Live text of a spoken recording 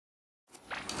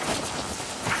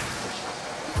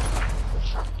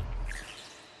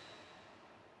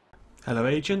Hello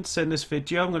agents, in this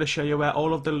video I'm going to show you where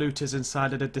all of the loot is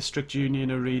inside of the District Union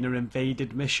Arena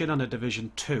Invaded mission on a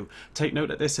Division 2. Take note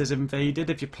that this is invaded.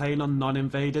 If you're playing on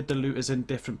non-invaded, the loot is in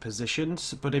different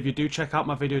positions, but if you do check out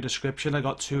my video description, I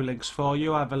got two links for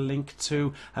you. I have a link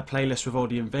to a playlist with all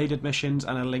the invaded missions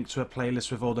and a link to a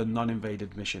playlist with all the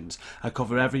non-invaded missions. I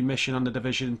cover every mission on the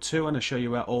Division 2 and I show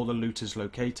you where all the loot is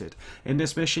located. In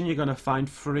this mission you're going to find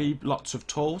 3 lots of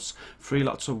tools, 3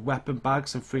 lots of weapon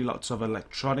bags and 3 lots of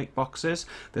electronic boxes.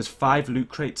 There's 5 loot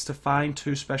crates to find,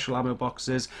 2 special ammo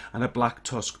boxes and a Black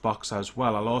Tusk box as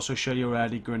well. I'll also show you where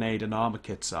the grenade and armor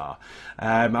kits are.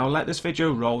 I'll let this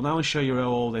video roll now and show you where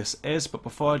all this is, but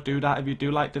before I do that, if you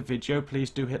do like the video, please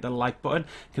do hit the like button.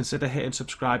 Consider hitting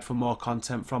subscribe for more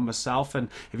content from myself, and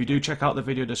if you do check out the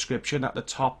video description, at the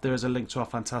top there is a link to our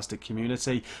fantastic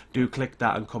community. Do click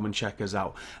that and come and check us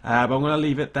out. But I'm going to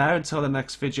leave it there until the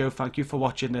next video. Thank you for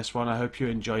watching this one. I hope you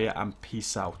enjoy it and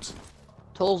peace out.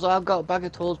 Tools, I've got a bag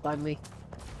of tools by me.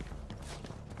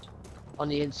 On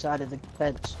the inside of the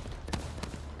fence.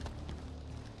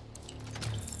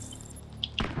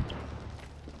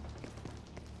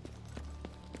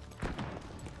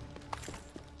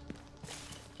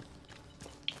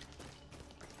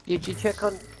 Did you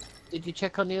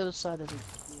check on the other side of the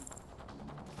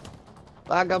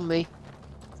bag on me?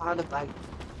 Found a bag.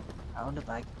 Found a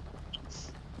bag.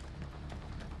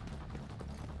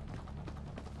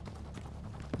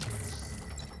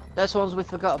 That's ones we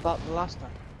forgot about the last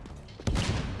time.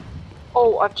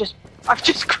 Oh, I've just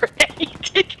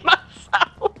created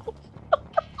myself.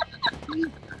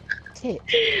 Tit.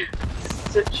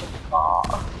 Such a bar.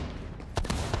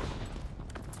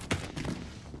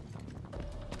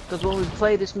 Because when we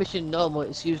play this mission normal,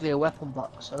 it's usually a weapon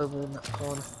box over in that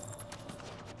corner.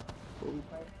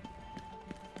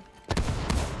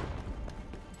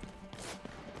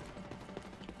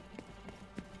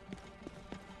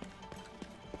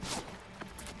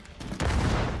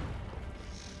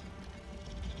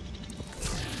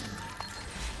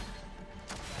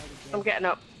 I'm getting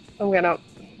up. I'm getting up.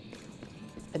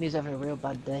 And he's having a real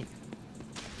bad day.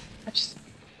 I just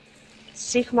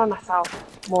seek on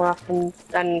myself more often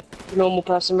than a normal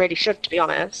person really should, to be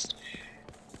honest.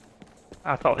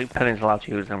 I thought Penny's allowed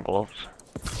to use them gloves.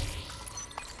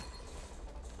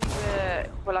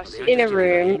 Well, I was in a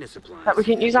room that we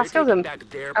couldn't use our skills in,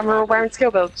 and we're all wearing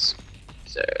skill builds.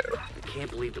 So I can't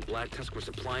believe the Black Tusk were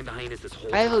supplying the hyenas this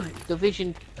whole I have time. a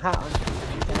Division hat on.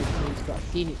 He's got a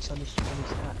phoenix on his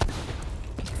hat.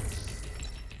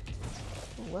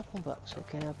 Oh, weapon box.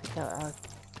 Okay, I'll pick out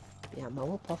yeah, my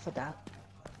up off of that.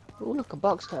 Oh, look, a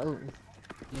box got open.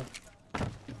 Yeah.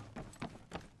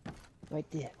 Right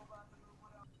there.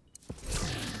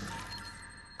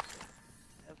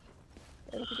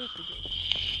 A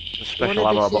special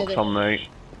ammo box on me.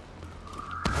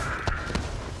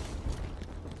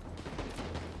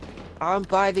 I'm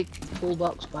by the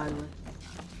toolbox, by the way.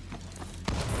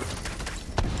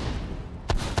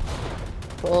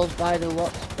 Paul's by the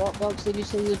what box did you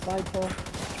say you was by, Paul?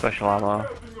 Special ammo. I'm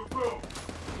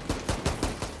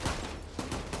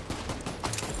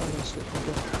gonna switch my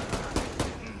gun.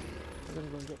 I'm gonna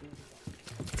go and get the...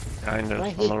 Kind of,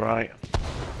 Right on the right.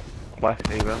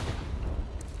 Left even.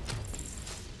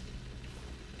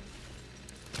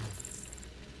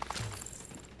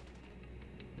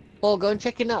 Paul, go and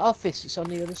check in that office. It's on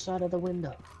the other side of the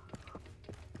window.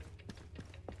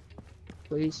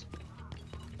 Please.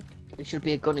 There should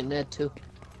be a gun in there too.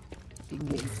 You can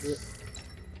get into it.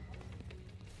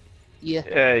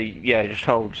 Yeah. Yeah, just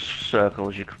hold circle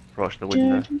as you approach the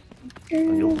window.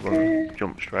 And you'll run,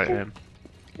 jump straight in.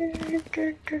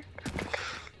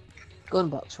 Gun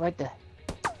box right there.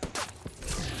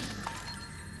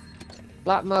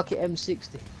 Black market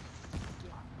M60.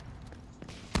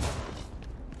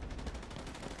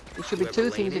 There should be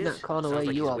 2 things in that corner where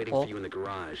you are, Paul. You in the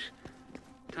garage.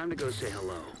 Time to go say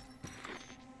hello.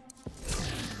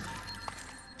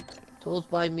 Tools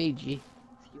by me, G.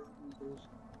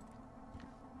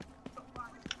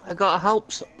 I got a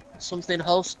help something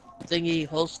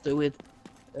holster with.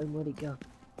 And where'd it go?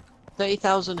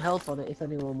 30,000 health on it if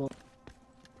anyone wants.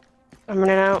 I'm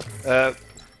running out.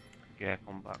 Yeah,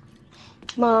 come back.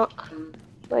 Mark,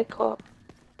 wake up.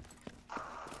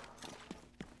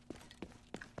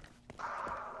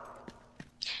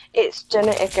 It's done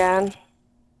it again.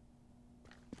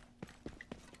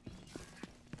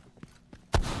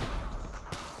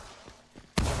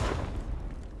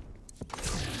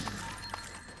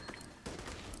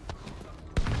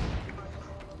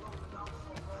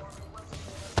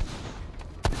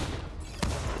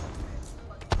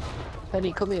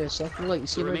 Penny, come here a second. Look, you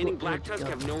see The my remaining book? Black Tusk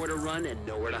have nowhere to run and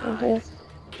nowhere to hide. Okay.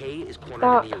 K is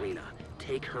cornered in the arena.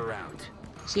 take her out.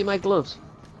 See my gloves?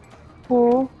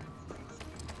 Oh.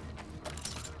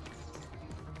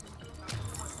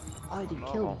 I didn't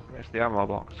kill Oh, him. it's the ammo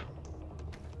box.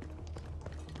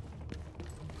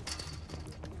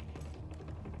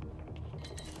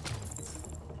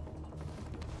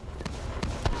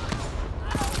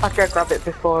 I'll go grab it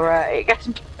before it gets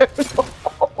blown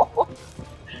off.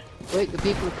 Wait, the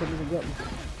people are coming and get me.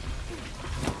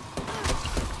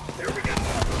 There we go!